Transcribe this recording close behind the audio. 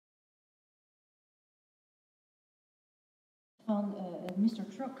van Mr.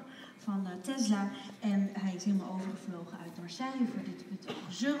 Truck van Tesla. En hij is helemaal overgevlogen uit Marseille voor dit punt.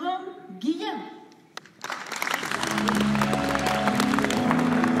 Jerome Guillen.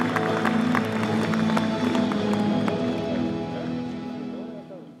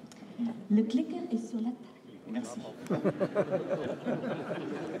 Le clicker est sur la table. Merci.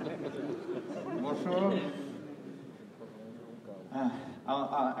 Bonjour.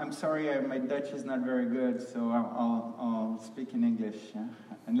 I'm sorry, my Dutch is not very good, so I'll speak in English,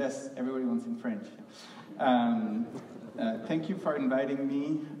 unless everybody wants in French. Thank you for inviting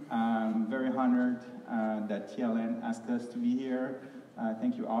me. I'm very honored that TLN asked us to be here.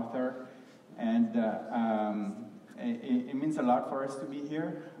 Thank you, Arthur. And it means a lot for us to be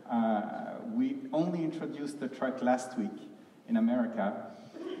here. We only introduced the truck last week in America,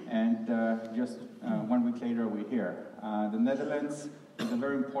 and just 1 week later we're here. The Netherlands is a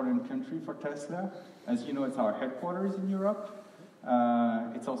very important country for Tesla. As you know, it's our headquarters in Europe.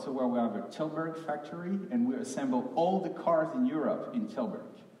 It's also where we have a Tilburg factory, and we assemble all the cars in Europe in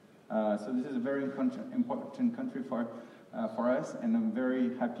Tilburg. So this is a very important country for us, and I'm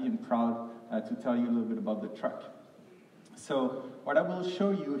very happy and proud to tell you a little bit about the truck. So what I will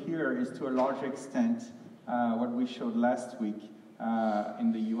show you here is to a large extent what we showed last week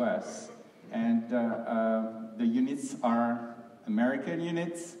in the US. And the units are American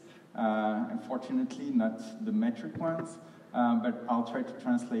units, unfortunately not the metric ones, but I'll try to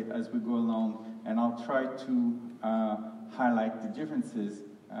translate as we go along, and I'll try to highlight the differences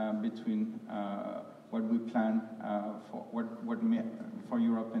between what we plan for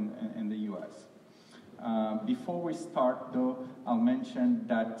Europe and the US. Before we start, though, I'll mention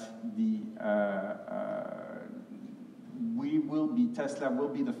that Tesla will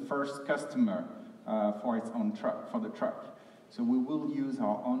be the first customer for its own truck, for the truck. So we will use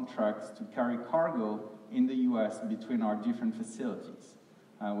our own trucks to carry cargo in the US between our different facilities.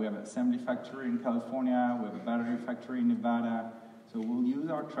 We have an assembly factory in California, we have a battery factory in Nevada, so we'll use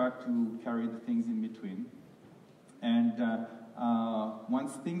our truck to carry the things in between. And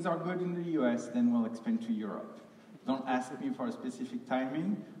once things are good in the US, then we'll expand to Europe. Don't ask me for a specific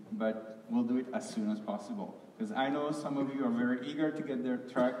timing, but we'll do it as soon as possible. Because I know some of you are very eager to get their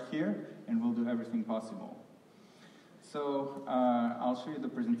truck here, and we'll do everything possible. So I'll show you the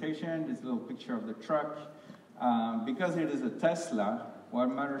presentation, this little picture of the truck. Because it is a Tesla, what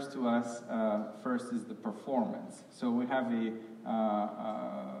matters to us first is the performance. So we have we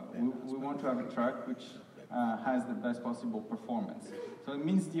want to have a truck which has the best possible performance. So it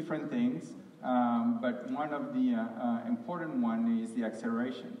means different things, but one of the important one is the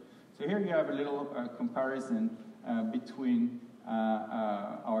acceleration. So here you have a little comparison between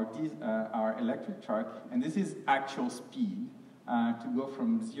our electric truck, and this is actual speed to go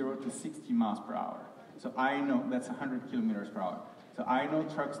from 0 to 60 miles per hour. So I know that's 100 kilometers per hour. So I know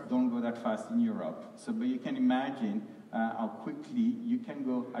trucks don't go that fast in Europe. So, but you can imagine how quickly you can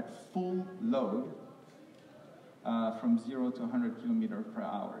go at full load from 0 to 100 kilometers per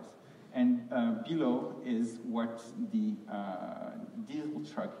hour. And below is what the diesel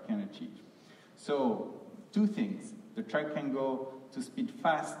truck can achieve. So, two things. The truck can go to speed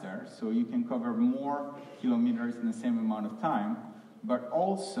faster, so you can cover more kilometers in the same amount of time, but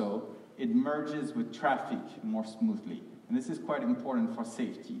also it merges with traffic more smoothly. And this is quite important for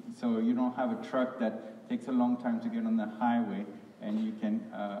safety. So you don't have a truck that takes a long time to get on the highway and you can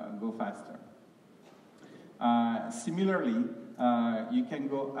go faster. Similarly, you can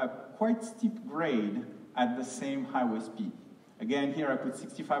go up quite steep grade at the same highway speed. Again, here I put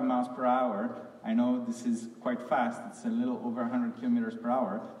 65 miles per hour. I know this is quite fast. It's a little over 100 kilometers per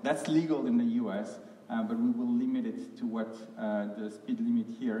hour. That's legal in the US, but we will limit it to what the speed limit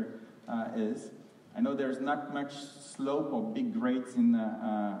here is. I know there's not much slope or big grades in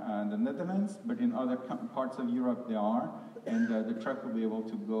the Netherlands, but in other parts of Europe there are, and the truck will be able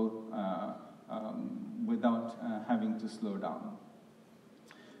to go without having to slow down.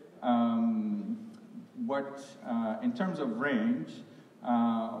 In terms of range,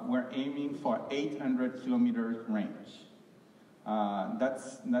 we're aiming for 800 kilometers range.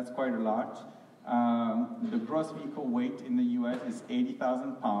 That's quite a lot. The gross vehicle weight in the US is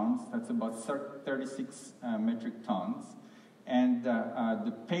 80,000 pounds. That's about 36 metric tons. And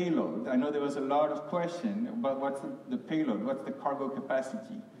the payload, I know there was a lot of question about what's the payload, what's the cargo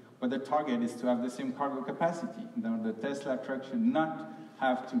capacity. But the target is to have the same cargo capacity. Now, the Tesla truck should not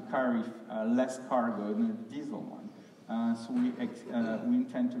have to carry less cargo than a diesel one. So we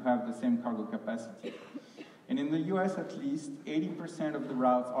intend to have the same cargo capacity. And in the US, at least, 80% of the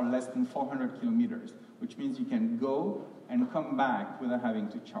routes are less than 400 kilometers, which means you can go and come back without having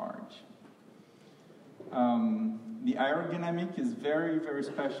to charge. The aerodynamic is very, very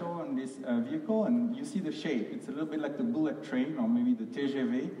special on this vehicle, and you see the shape. It's a little bit like the bullet train, or maybe the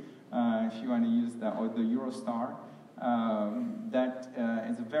TGV, if you want to use that, or the Eurostar. That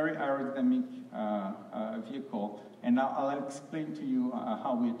is a very aerodynamic vehicle, and now I'll explain to you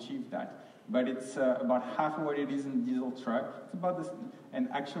how we achieve that. But it's about half of what it is in a diesel truck. It's about this, and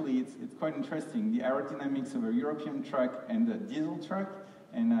actually it's quite interesting. The aerodynamics of a European truck and the diesel truck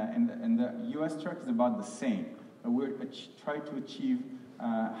and the US truck is about the same. We're trying to achieve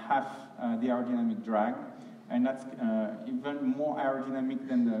half the aerodynamic drag, and that's even more aerodynamic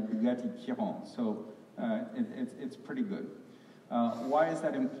than the Bugatti Chiron. So it's pretty good. Why is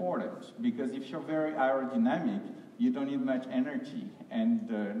that important? Because if you're very aerodynamic, you don't need much energy, and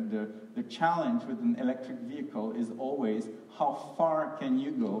the challenge with an electric vehicle is always how far can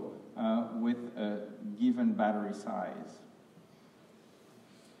you go with a given battery size.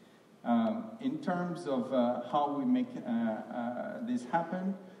 In terms of how we make this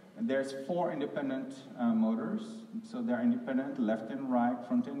happen, there's 4 independent motors. So they're independent, left and right,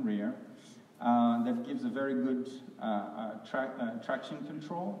 front and rear. That gives a very good traction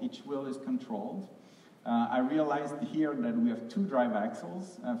control. Each wheel is controlled. I realized here that we have 2 drive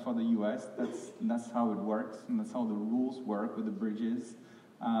axles for the US. That's how it works, and that's how the rules work with the bridges.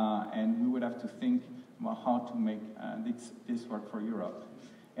 And we would have to think about how to make this work for Europe.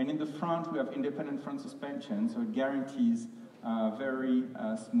 And in the front, we have independent front suspension, so it guarantees a very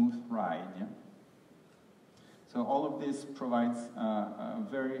smooth ride. Yeah? So all of this provides a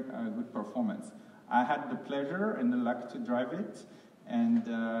very good performance. I had the pleasure and the luck to drive it, and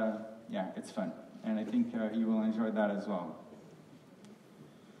yeah, it's fun. And I think you will enjoy that as well.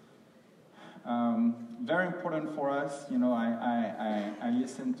 Very important for us, you know, I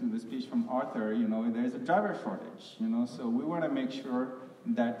listened to the speech from Arthur, you know, there's a driver shortage, you know, so we want to make sure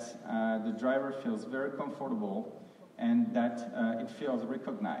that the driver feels very comfortable and that it feels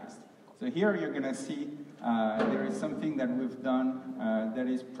recognized. So here you're going to see there is something that we've done that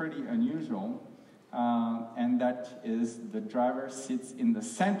is pretty unusual, and that is the driver sits in the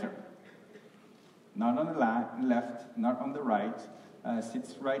center. Not on the left, not on the right,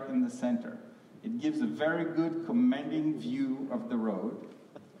 sits right in the center. It gives a very good commanding view of the road,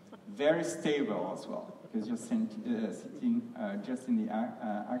 very stable as well, because you're sitting just in the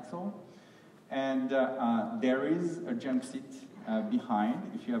axle. And there is a jump seat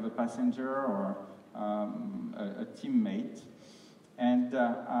behind if you have a passenger or a teammate. And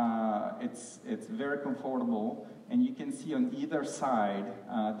it's very comfortable. And you can see on either side,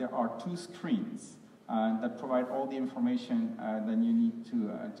 there are 2 screens that provide all the information that you need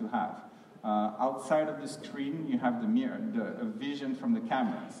to have. Outside of the screen, you have the mirror, the vision from the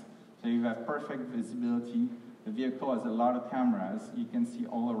cameras. So you have perfect visibility. The vehicle has a lot of cameras. You can see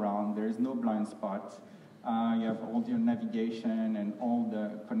all around. There is no blind spot. You have all your navigation and all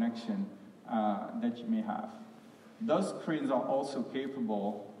the connection that you may have. Those screens are also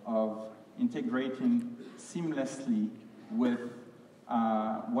capable of integrating seamlessly with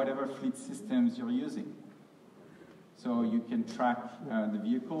whatever fleet systems you're using. So you can track the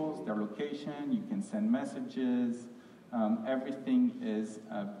vehicles, their location, you can send messages. Everything is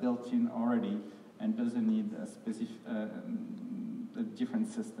built in already and doesn't need a specific, different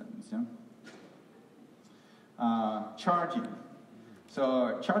systems. Yeah? Charging.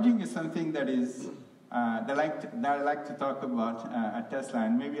 So charging is something that is that I like to talk about at Tesla,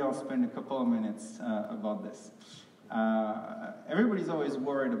 and maybe I'll spend a couple of minutes about this. Everybody's always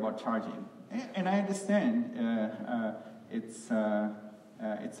worried about charging, and I understand it's a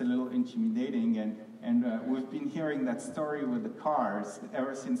little intimidating, and we've been hearing that story with the cars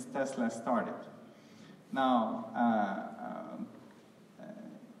ever since Tesla started. Now,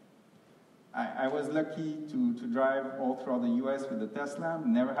 I was lucky to drive all throughout the US with the Tesla,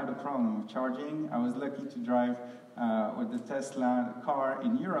 never had a problem with charging. I was lucky to drive with the Tesla car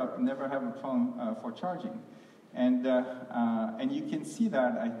in Europe, never have a problem for charging. And you can see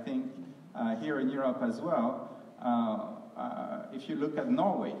that, I think, here in Europe as well. If you look at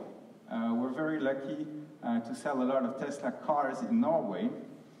Norway, we're very lucky to sell a lot of Tesla cars in Norway.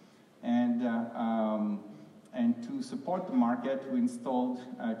 And to support the market, we installed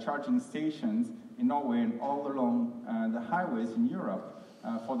charging stations in Norway and all along the highways in Europe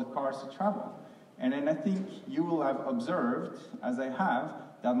for the cars to travel. And then I think you will have observed, as I have,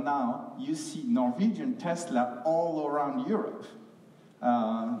 that now you see Norwegian Tesla all around Europe.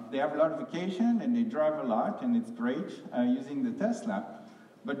 They have a lot of vacation and they drive a lot, and it's great using the Tesla.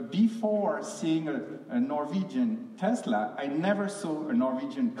 But before seeing a Norwegian Tesla, I never saw a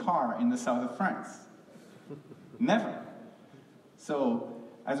Norwegian car in the south of France. Never. So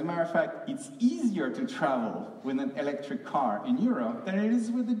as a matter of fact, it's easier to travel with an electric car in Europe than it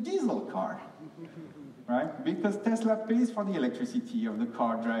is with a diesel car, right? Because Tesla pays for the electricity of the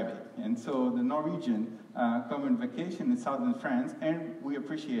car driving. And so the Norwegian come on vacation in southern France, and we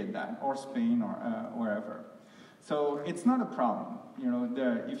appreciate that, or Spain, or wherever. So it's not a problem. You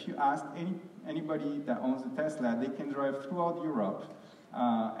know, if you ask anybody that owns a Tesla, they can drive throughout Europe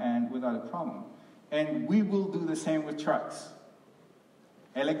and without a problem. And we will do the same with trucks.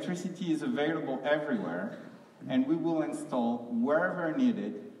 Electricity is available everywhere, and we will install wherever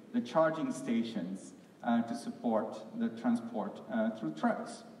needed the charging stations to support the transport through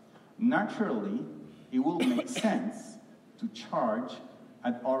trucks. Naturally, it will make sense to charge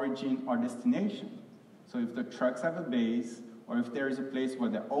at origin or destination. So if the trucks have a base, or if there is a place where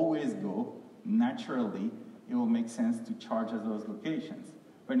they always go, naturally, it will make sense to charge at those locations.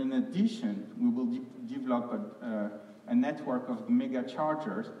 But in addition, we will develop a network of mega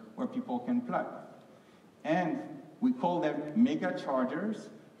chargers where people can plug. And we call them mega chargers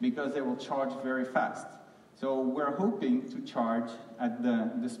because they will charge very fast. So we're hoping to charge at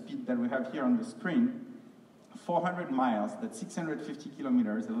the speed that we have here on the screen, 400 miles, that's 650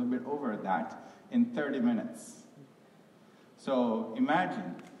 kilometers, a little bit over that, in 30 minutes. So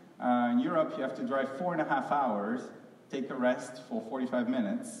imagine, in Europe you have to drive 4.5 hours, take a rest for 45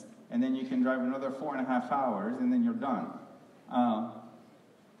 minutes, and then you can drive another 4.5 hours, and then you're done.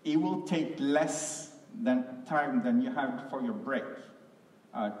 It will take less time than you have for your break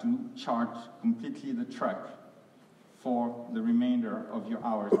to charge completely the truck for the remainder of your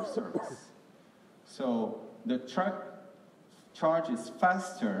hours of service. So the truck charges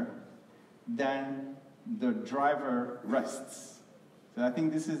faster than the driver rests. So I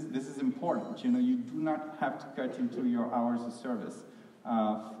think this is important. You know, you do not have to cut into your hours of service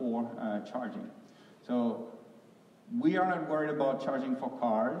for charging. So we are not worried about charging for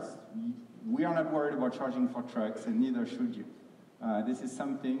cars. We are not worried about charging for trucks, and neither should you. This is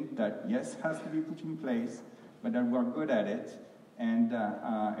something that, yes, has to be put in place, but that we're good at it, and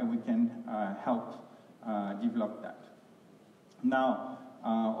we can help develop that. Now,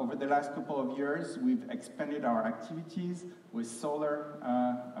 over the last couple of years, we've expanded our activities with solar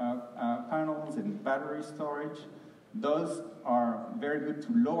panels and battery storage. Those are very good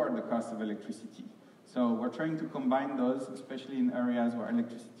to lower the cost of electricity. So we're trying to combine those, especially in areas where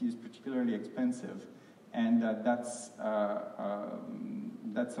electricity is particularly expensive. And that's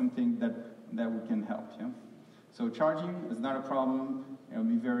something that we can help. Yeah? So charging is not a problem. It'll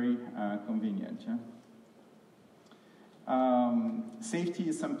be very convenient. Yeah? Safety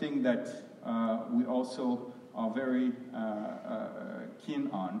is something that we also are very keen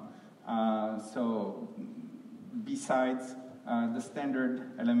on. So besides the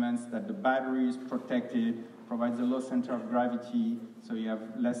standard elements that the battery is protected, provides a low center of gravity, so you have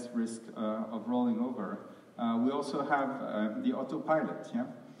less risk of rolling over. We also have the autopilot. Yeah?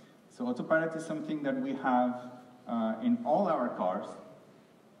 So autopilot is something that we have in all our cars.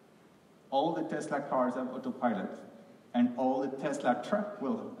 All the Tesla cars have autopilot, and all the Tesla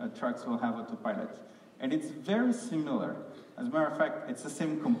trucks will have autopilot. And it's very similar. As a matter of fact, it's the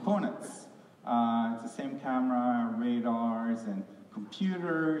same components. It's the same camera, radars, and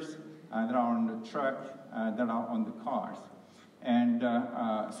computers that are on the truck, that are on the cars. And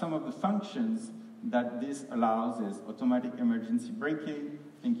some of the functions that this allows is automatic emergency braking.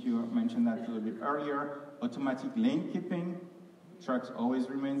 I think you mentioned that a little bit earlier. Automatic lane keeping. Trucks always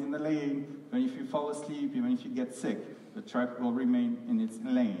remains in the lane. Even if you fall asleep, even if you get sick, the truck will remain in its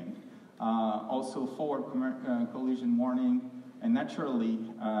lane. Also forward collision warning, and naturally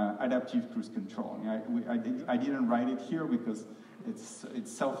adaptive cruise control. I didn't write it here because it's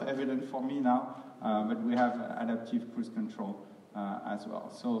self-evident for me now, but we have adaptive cruise control as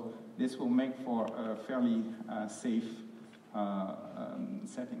well. So this will make for a fairly safe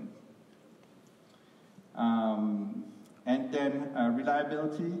setting. And then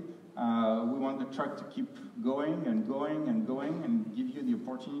reliability. We want the truck to keep going and going and going and give you the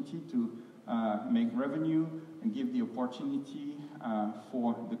opportunity to make revenue and give the opportunity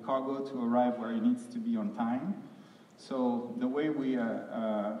for the cargo to arrive where it needs to be on time. So the way we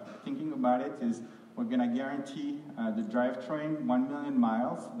are thinking about it is we're going to guarantee the drivetrain 1 million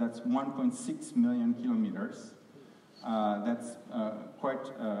miles. That's 1.6 million kilometers. That's quite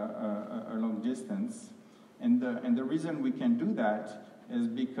a long distance. And the reason we can do that is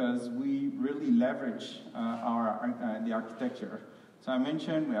because we really leverage the architecture. So I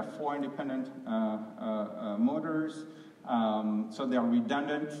mentioned we have 4 independent motors, so they are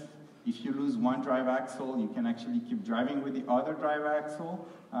redundant. If you lose one drive axle, you can actually keep driving with the other drive axle.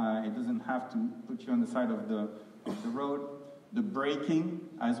 It doesn't have to put you on the side of the road. The braking,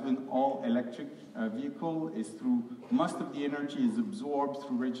 as with all electric vehicle, is through, most of the energy is absorbed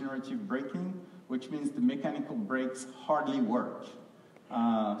through regenerative braking, which means the mechanical brakes hardly work.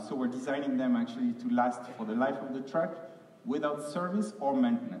 So we're designing them actually to last for the life of the truck without service or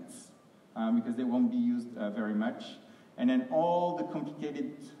maintenance, because they won't be used very much. And then all the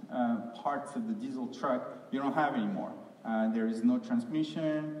complicated parts of the diesel truck, you don't have anymore. There is no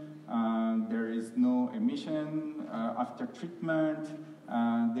transmission, there is no emission after treatment,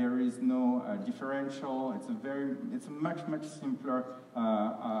 there is no differential. It's a much simpler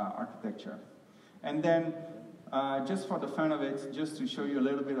architecture. And then, just for the fun of it, just to show you a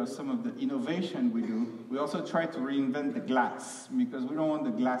little bit of some of the innovation we do, we also try to reinvent the glass, because we don't want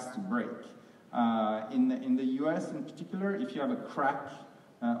the glass to break. In the US in particular, if you have a crack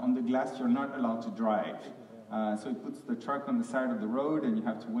on the glass, you're not allowed to drive. So it puts the truck on the side of the road and you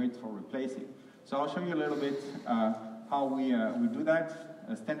have to wait for replacing. So I'll show you a little bit how we do that.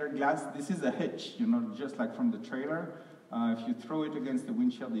 Standard glass, this is a hitch, you know, just like from the trailer. If you throw it against the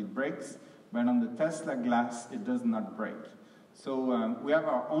windshield, it breaks. But on the Tesla glass, it does not break. So we have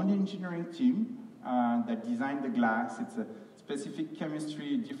our own engineering team that designed the glass. It's a specific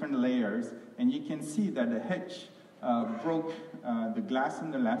chemistry, different layers. And you can see that the hitch broke the glass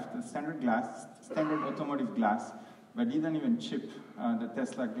on the left, the standard glass, standard automotive glass, but didn't even chip the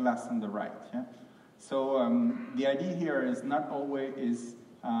Tesla glass on the right. Yeah? So the idea here is not always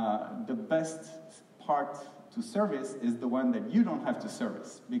the best part to service is the one that you don't have to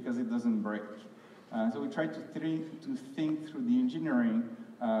service because it doesn't break. So we try to think through the engineering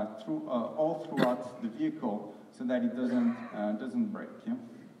all throughout the vehicle so that it doesn't break. Yeah?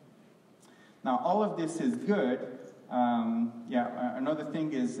 Now all of this is good. Another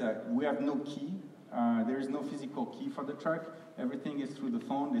thing is we have no key. There is no physical key for the truck. Everything is through the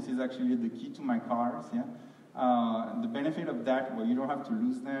phone. This is actually the key to my cars. Yeah? The benefit of that, well, you don't have to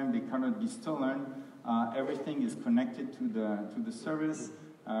lose them. They cannot be stolen. Everything is connected to the service.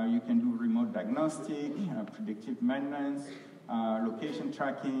 You can do remote diagnostic, predictive maintenance, location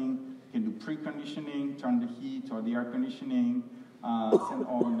tracking. You can do preconditioning, turn the heat or the air conditioning, send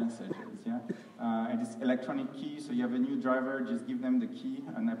all the messages. Yeah, and it's electronic key. So you have a new driver, just give them the key,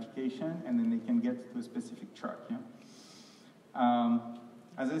 an application, and then they can get to a specific truck. Yeah.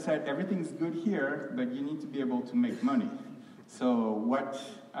 As I said, everything's good here, but you need to be able to make money. So what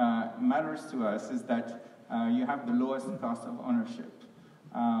matters to us is that you have the lowest cost of ownership.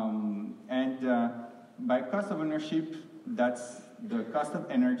 By cost of ownership, that's the cost of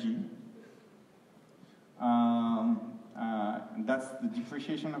energy, that's the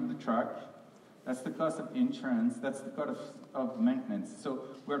depreciation of the truck, that's the cost of insurance, that's the cost of maintenance. So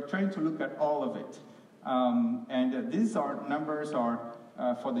we're trying to look at all of it. These numbers are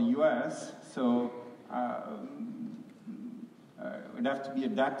for the US, so it would have to be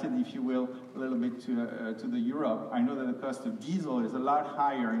adapted, if you will, a little bit to the Europe. I know that the cost of diesel is a lot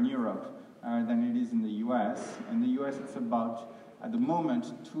higher in Europe than it is in the US. In the US, it's about, at the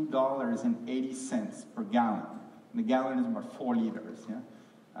moment, $2.80 per gallon. And the gallon is about 4 liters. Yeah?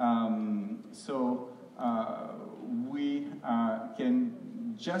 We can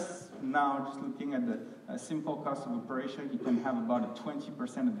just looking at the simple cost of operation, you can have about a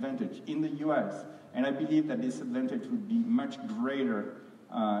 20% advantage in the US. And I believe that this advantage would be much greater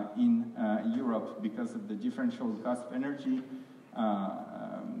in Europe because of the differential cost of energy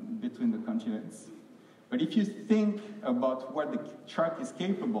between the continents. But if you think about what the truck is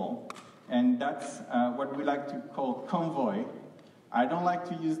capable, and that's what we like to call convoy, I don't like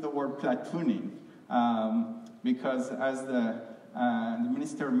to use the word platooning because as the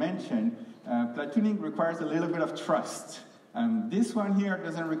minister mentioned, platooning requires a little bit of trust. This one here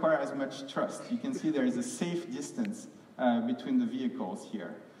doesn't require as much trust. You can see there is a safe distance between the vehicles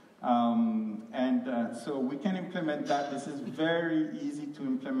here. So we can implement that. This is very easy to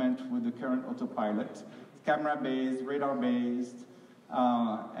implement with the current autopilot. It's camera-based, radar-based.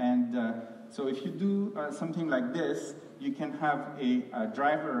 So if you do something like this, you can have a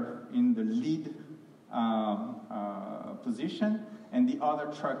driver in the lead position, and the other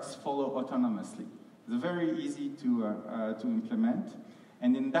trucks follow autonomously. It's very easy to implement.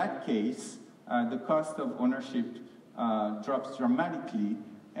 And in that case, the cost of ownership drops dramatically.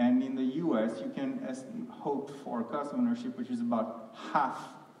 And in the US, you can hope for a cost of ownership which is about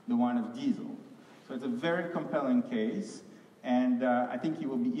half the one of diesel. So it's a very compelling case. And I think it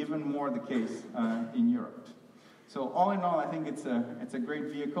will be even more the case in Europe. So all in all, I think it's a great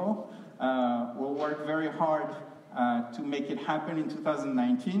vehicle. We'll work very hard to make it happen in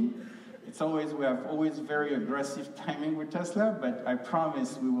 2019. We have always very aggressive timing with Tesla, but I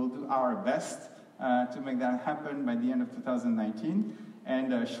promise we will do our best to make that happen by the end of 2019,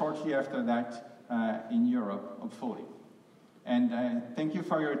 and shortly after that in Europe, hopefully. And thank you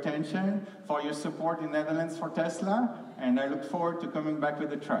for your attention, for your support in Netherlands for Tesla, and I look forward to coming back with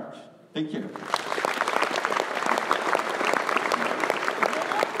the truck. Thank you.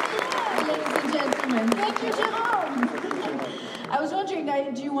 Ladies and gentlemen, thank you, Jerome. I was wondering,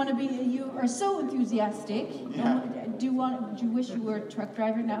 do you want to be? You are so enthusiastic. Yeah. Do you wish you were a truck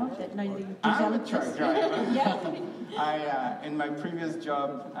driver now? That now you I'm a developed truck this? driver. Yeah. In my previous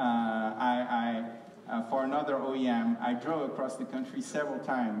job, for another OEM, I drove across the country several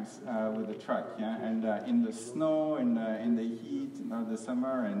times with a truck, and in the snow, and in the heat, the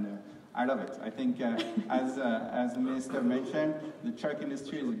summer, and I love it. I think, as the minister mentioned, the truck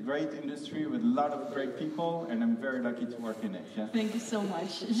industry is a great industry with a lot of great people, and I'm very lucky to work in it. Yeah. Thank you so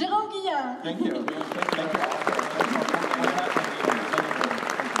much. Jerome Guillen. Thank you. Thank you.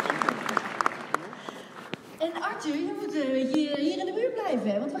 En Arthur, je moet hier in de buurt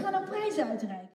blijven, want we gaan ook prijzen uitreiken.